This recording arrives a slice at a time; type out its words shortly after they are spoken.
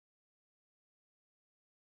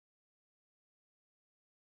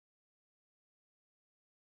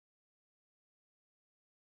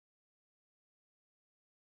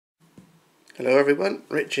Hello everyone,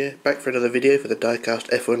 Rich here, back for another video for the Diecast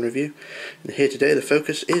F1 review. And here today the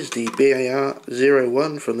focus is the BAR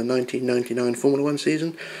 01 from the 1999 Formula 1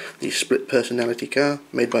 season, the split personality car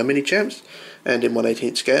made by Minichamps and in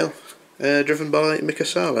 1/18 scale, driven by Mika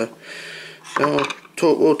Salo. Now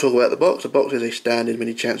we'll talk about the box. The box is a standard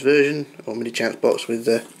Minichamps version, or Minichamps box with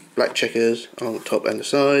black checkers on the top and the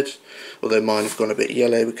sides, although mine have gone a bit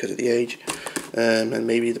yellow because of the age, and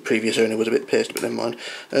maybe the previous owner was a bit pissed, but never mind.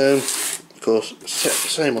 Of course,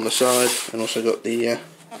 same on the side, and also got the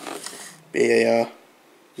BAR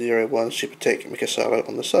 01 Supertech Mika Salo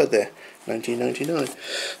on the side there, 1999.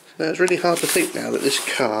 Now it's really hard to think now that this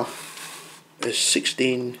car is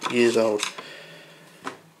 16 years old.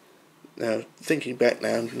 Now, thinking back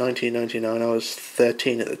now, 1999, I was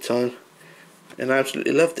 13 at the time, and I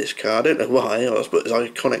absolutely loved this car. I don't know why, but it was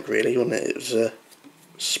iconic really, wasn't it? It was a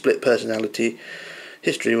split personality.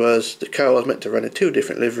 History was the car was meant to run in two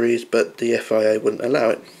different liveries, but the FIA wouldn't allow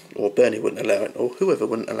it, or Bernie wouldn't allow it, or whoever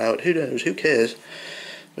wouldn't allow it, who knows, who cares.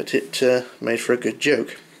 But it made for a good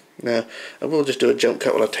joke. Now, I will just do a jump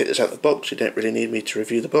cut while I take this out of the box. You don't really need me to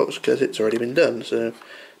review the box because it's already been done, so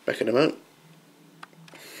back in a moment.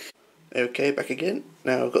 Okay, back again.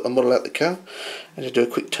 Now I've got the model out of the car, and to do a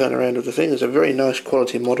quick turnaround of the thing. It's a very nice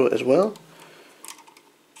quality model as well,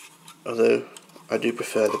 although I do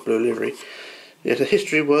prefer the blue livery. Yeah, the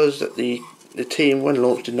history was that the team, when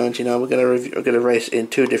launched in '99, were going to race in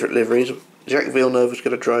two different liveries. Jacques Villeneuve was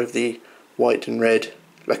going to drive the white and red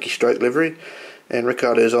Lucky Strike livery, and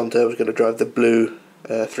Ricardo Zonta was going to drive the blue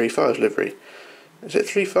 3.5 livery. Is it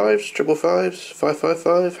 3.5s, 5.5s,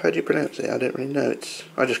 5.55? How do you pronounce it? I don't really know.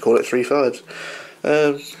 I just call it 3.5s.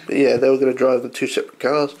 Yeah, they were going to drive the two separate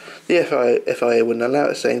cars. The FIA wouldn't allow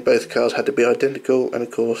it, saying both cars had to be identical, and of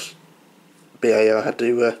course BAR had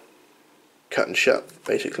to cut and shut,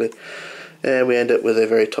 basically. And we end up with a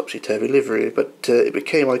very topsy-turvy livery, but it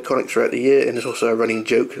became iconic throughout the year, and it's also a running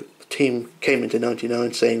joke. The team came into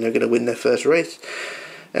 '99 saying they're going to win their first race,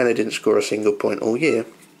 and they didn't score a single point all year.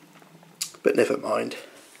 But never mind.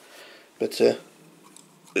 But the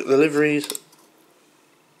liveries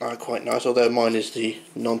are quite nice, although mine is the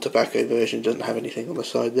non-tobacco version, doesn't have anything on the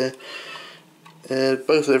side there.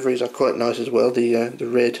 Both liveries are quite nice as well. The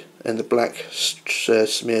red and the black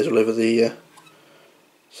smears all over the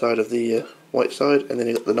side of the white side, and then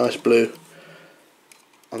you got the nice blue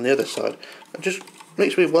on the other side. It just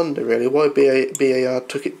makes me wonder really why BAR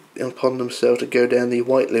took it upon themselves to go down the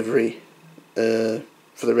white livery for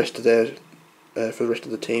the rest of their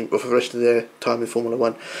team, or for the rest of their time in Formula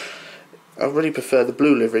 1. I really prefer the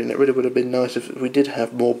blue livery, and it really would have been nice if we did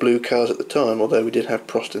have more blue cars at the time, although we did have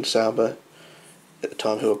Prost and Sauber at the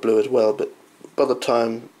time who were blue as well. But by the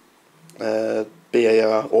time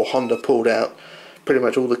BAR or Honda pulled out, pretty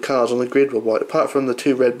much all the cars on the grid were white. Apart from the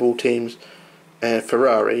two Red Bull teams and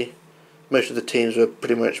Ferrari, most of the teams were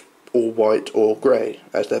pretty much all white or grey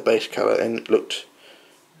as their base colour, and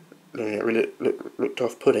it really looked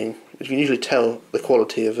off-putting. You can usually tell the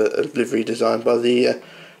quality of a livery design by the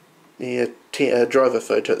driver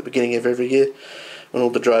photo at the beginning of every year, when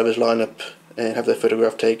all the drivers line up and have their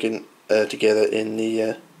photograph taken together in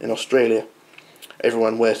Australia.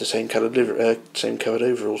 Everyone wears the same coloured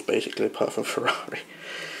overalls basically, apart from Ferrari,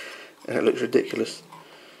 and it looks ridiculous.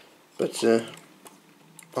 But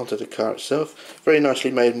onto the car itself. Very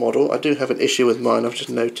nicely made model. I do have an issue with mine. I've just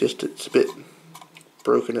noticed it's a bit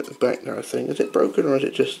broken at the back now. I think, is it broken, or is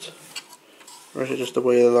it just the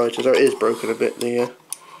way the light is? Oh, it is broken a bit. The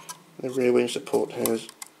rear wing support has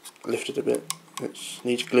lifted a bit. It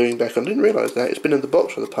needs gluing back on. I didn't realise that. It's been in the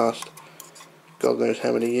box for the past God knows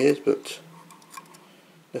how many years, but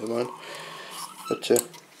never mind. But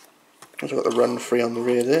also got the run free on the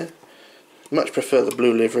rear there. Much prefer the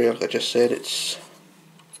blue livery, like I just said. It's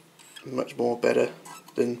much more better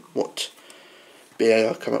than what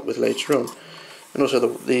BAR come up with later on. And also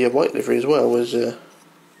the white livery as well was a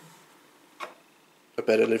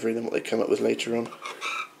better livery than what they come up with later on.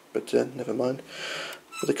 But never mind.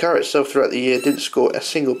 But the car itself throughout the year didn't score a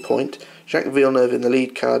single point. Jacques Villeneuve in the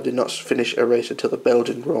lead car did not finish a race until the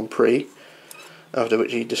Belgian Grand Prix, after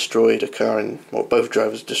which he destroyed a car, both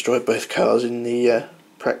drivers destroyed both cars in the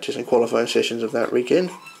practice and qualifying sessions of that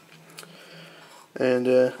weekend. And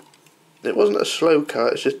it wasn't a slow car,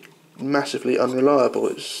 it's just massively unreliable.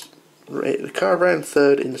 The car ran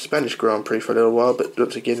third in the Spanish Grand Prix for a little while, but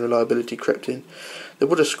once again reliability crept in. They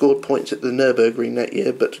would have scored points at the Nürburgring that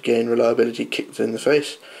year, but again reliability kicked in the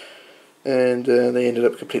face, and they ended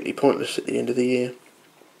up completely pointless at the end of the year.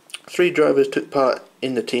 3 drivers took part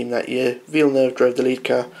in the team that year. Villeneuve drove the lead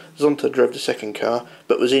car, Zonta drove the second car,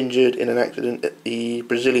 but was injured in an accident at the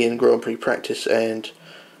Brazilian Grand Prix practice and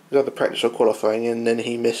He had the practice or qualifying, and then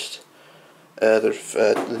he missed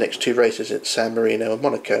the next two races at San Marino and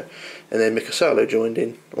Monaco, and then Mika Salo joined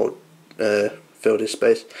in, or filled his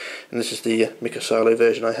space, and this is the Mika Salo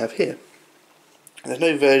version I have here. There's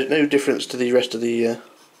no difference to the rest of the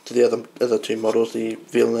other two models, the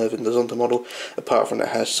Villeneuve and the Zonta model, apart from it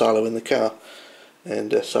has Salo in the car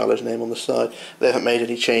and Salo's name on the side. They haven't made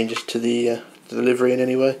any changes to the livery in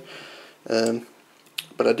any way,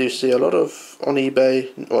 but I do see a lot of on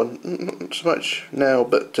eBay, well, not so much now,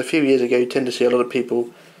 but a few years ago you tend to see a lot of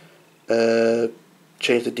people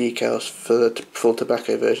change the decals for the full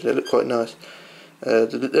tobacco version. They look quite nice.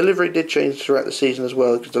 The livery did change throughout the season as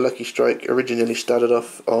well, because the Lucky Strike originally started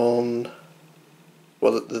off on,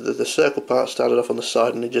 well, the circle part started off on the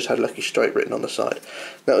side and it just had Lucky Strike written on the side.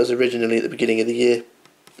 That was originally at the beginning of the year,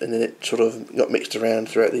 and then it sort of got mixed around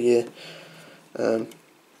throughout the year. And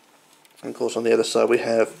of course on the other side we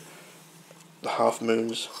have the half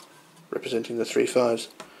moons representing the 3.5s.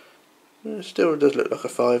 It still does look like a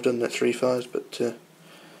 5, doesn't it? 3.5s, but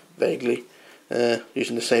vaguely.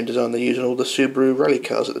 Using the same design they use on all the Subaru rally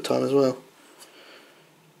cars at the time as well.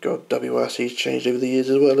 God, WRC's changed over the years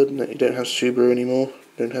as well, hasn't it? You don't have Subaru anymore,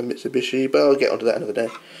 you don't have Mitsubishi, but I'll get onto that another day.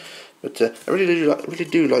 But I really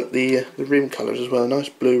do like the rim colours as well. Nice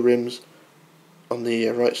blue rims on the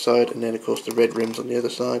right side, and then of course the red rims on the other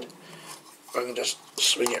side. I can just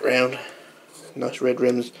swing it round. Nice red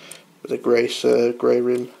rims with a grey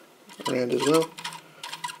rim around as well.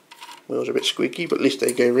 Wheels are a bit squeaky, but at least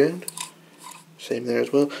they go round. Same there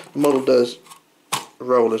as well. The model does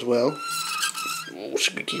roll as well. Ooh,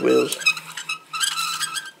 squeaky wheels.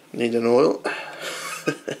 Need an oil.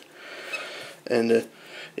 And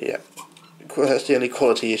yeah, that's the only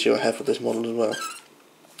quality issue I have with this model as well.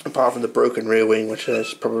 Apart from the broken rear wing, which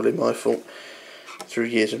is probably my fault through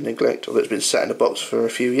years of neglect, although it's been sat in a box for a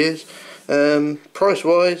few years. Price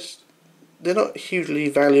wise, they're not hugely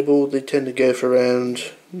valuable. They tend to go for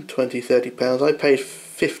around £20–30. I paid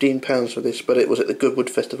 £15 for this, but it was at the Goodwood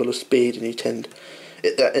Festival of Speed, and you tend,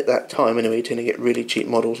 at that time anyway, you tend to get really cheap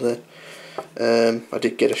models there. I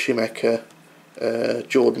did get a Schumacher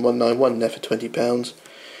Jordan 191 there for £20.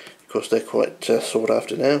 Of course they're quite sought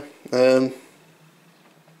after now.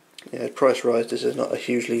 Yeah, price rise, this is not a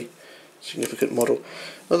hugely significant model,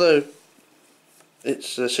 although it's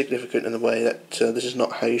significant in the way that this is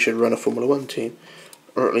not how you should run a Formula 1 team,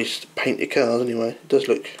 or at least paint your cars anyway. It does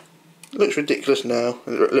looks ridiculous now,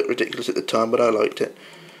 and it looked ridiculous at the time, but I liked it.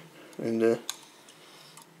 And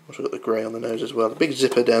also got the grey on the nose as well. The big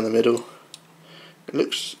zipper down the middle. It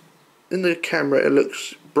looks, in the camera it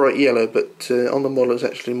looks bright yellow, but on the model it's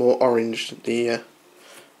actually more orange, the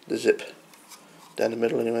zip down the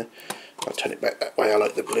middle anyway. I'll turn it back that way, I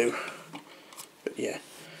like the blue. But yeah,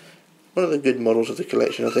 one of the good models of the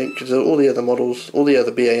collection, I think, because all the other models, all the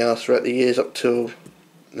other BARs throughout the years up till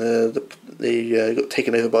they got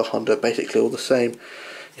taken over by Honda, basically all the same.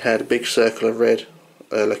 You had a big circle of red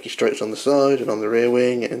Lucky Strikes on the side and on the rear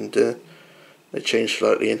wing, and they changed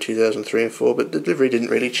slightly in 2003 and 4, but the delivery didn't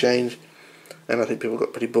really change, and I think people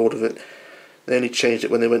got pretty bored of it. They only changed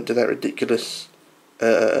it when they went to that ridiculous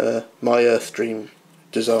My Earth Dream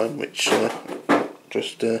design, which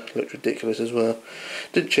just looked ridiculous as well.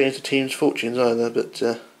 Didn't change the team's fortunes either, but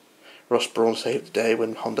Ross Brawn saved the day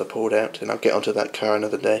when Honda pulled out, and I'll get onto that car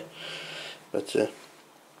another day. But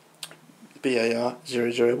BAR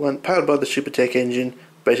 001, powered by the Supertech engine,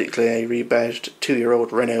 basically a rebadged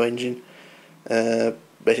 2-year-old Renault engine,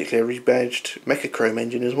 basically a rebadged Mechachrome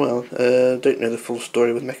engine as well. Don't know the full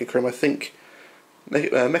story with Mechachrome. I think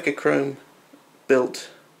Mechachrome built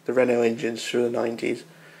the Renault engines through the 90s,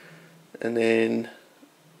 and then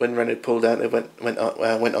when Renault pulled out, they went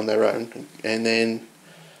on their own, and then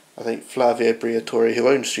I think Flavio Briatore, who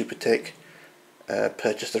owned Supertech,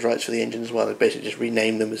 purchased the rights for the engines as well. They basically just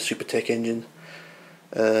renamed them as Supertech engines,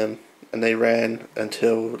 and they ran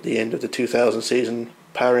until the end of the 2000 season,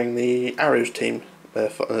 powering the Arrows team,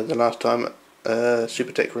 the last time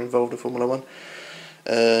Supertech were involved in Formula 1.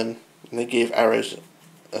 And they gave Arrows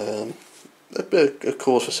a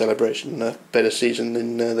cause for celebration, a better season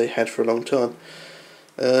than they had for a long time.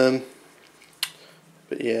 But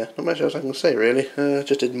yeah, not much else I can say really.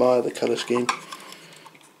 Just admire the colour scheme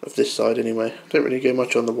of this side anyway. Don't really go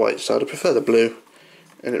much on the white side. I prefer the blue,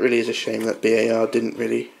 and it really is a shame that BAR didn't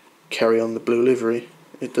really carry on the blue livery.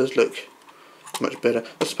 It does look much better.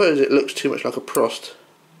 I suppose it looks too much like a Prost,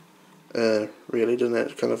 really, doesn't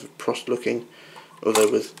it? It's kind of Prost looking,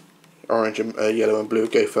 although with orange and yellow and blue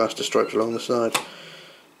go faster stripes along the side.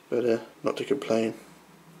 But not to complain.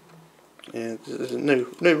 Yeah, there's no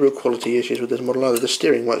real quality issues with this model either. The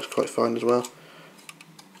steering works quite fine as well.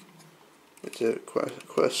 It's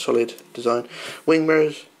quite a solid design. Wing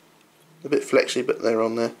mirrors, a bit flexy, but they're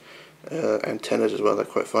on there. Antennas as well, they're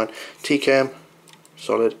quite fine. T-cam,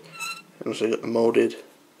 solid. And also got the moulded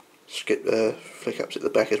flick ups at the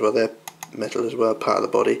back as well. They're metal as well, part of the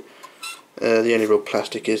body. The only real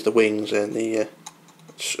plastic is the wings and the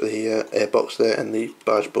airbox there and the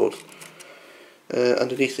barge board.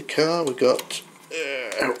 Underneath the car we got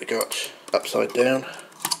upside down.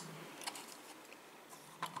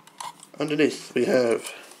 Underneath we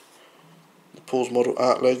have the Paul's Model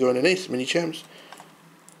Art logo underneath, Minichamps.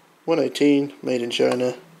 118, made in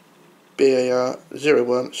China, BAR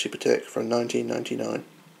 01 Supertech from 1999.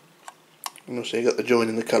 And also you got the join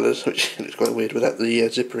in the colours, which looks quite weird without the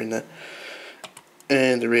zipper in there.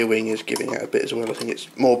 And the rear wing is giving out a bit as well. I think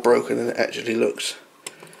it's more broken than it actually looks.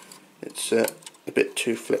 It's a bit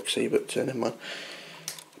too flexy, but never mind.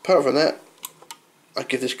 Apart from that, I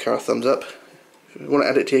give this car a thumbs up. If you want to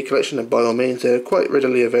add it to your collection, then by all means, they're quite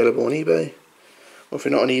readily available on eBay. Or if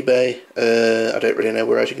you're not on eBay, I don't really know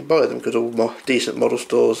where else you can buy them, because all decent model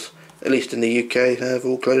stores, at least in the UK, have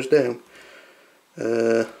all closed down.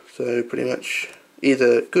 So pretty much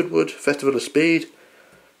either Goodwood, Festival of Speed,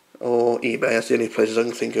 or eBay. That's the only places I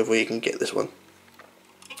can think of where you can get this one.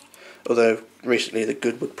 Although recently the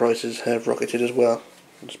Goodwood prices have rocketed as well.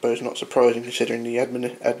 I suppose not surprising considering the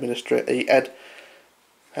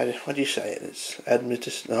what do you say it?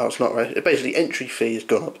 No, it's not right. Basically, entry fee has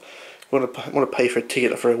gone up. You want to pay for a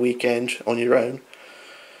ticket for a weekend on your own.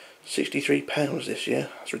 £63 this year.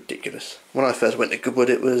 That's ridiculous. When I first went to Goodwood,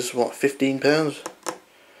 it was what, £15?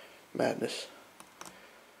 Madness.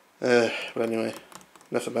 But anyway,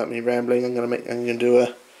 enough about me rambling. I'm gonna do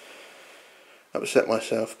upset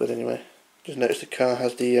myself. But anyway, just noticed the car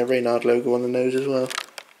has the Reynard logo on the nose as well.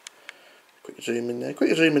 Quick zoom in there.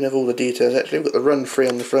 Quick zoom in of all the details. Actually, we've got the run free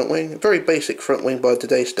on the front wing. A very basic front wing by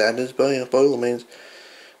today's standards, by all means.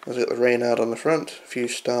 We've got the Reynard on the front, a few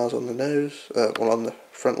stars on the nose, on the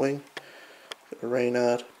front wing. Got the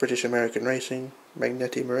Reynard, British American Racing,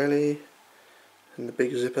 Magneti Marelli, and the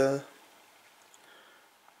big zipper.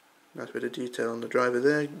 Nice bit of detail on the driver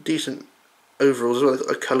there. Decent overalls as well. They've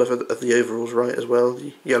got a colour of the overalls right as well.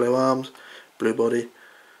 The yellow arms, blue body,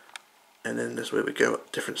 and then that's where we go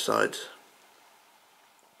up different sides.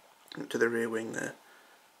 Up to the rear wing there.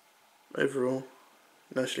 Overall,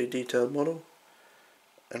 nicely detailed model,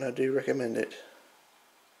 and I do recommend it.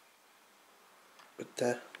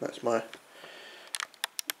 But that's my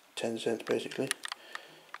 10 cents basically.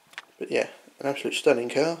 But yeah, an absolute stunning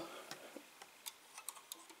car,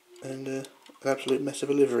 and an absolute mess of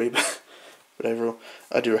a livery. But overall,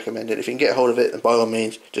 I do recommend it. If you can get hold of it, then by all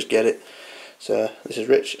means, just get it. So this is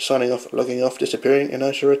Rich signing off, logging off, disappearing, and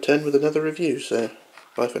I shall return with another review. So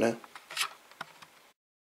bye for now.